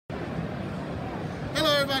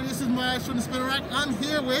everybody, this is Miles from the Spinner Rack. I'm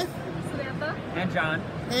here with Samantha and John.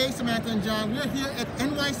 Hey, Samantha and John. We're here at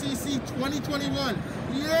NYCC 2021.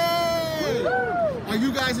 Yay! Woo! Are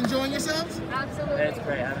you guys enjoying yourselves? Absolutely. It's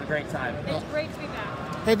great. Having a great time. It's great to be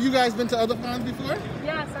back. Have you guys been to other cons before?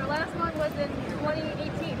 Yes, our last one was in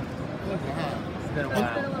 2018. Oh, wow. It's been a It's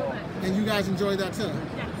been a while. little bit. And you guys enjoyed that too?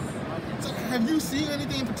 Yes. So have you seen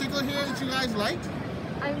anything in particular here that you guys liked?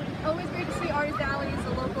 I'm always great to see artist alleys,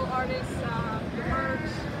 the local artists, the merch,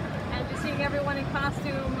 and just seeing everyone in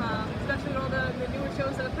costume, especially with all the newer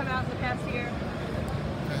shows that have come out in the past year.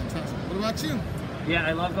 Fantastic. What about you? Yeah,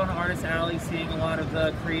 I love going to Artist Alley, seeing a lot of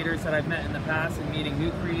the creators that I've met in the past and meeting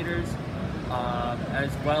new creators,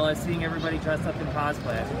 as well as seeing everybody dressed up in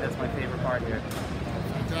cosplay. I think that's my favorite part here.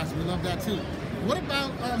 Fantastic. We love that too. What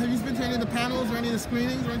about, have you been to any of the panels or any of the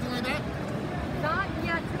screenings or anything like that? Not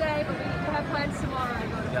yet today, but we have plans tomorrow to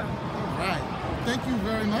go to. Yeah. All right. Thank you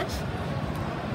very much.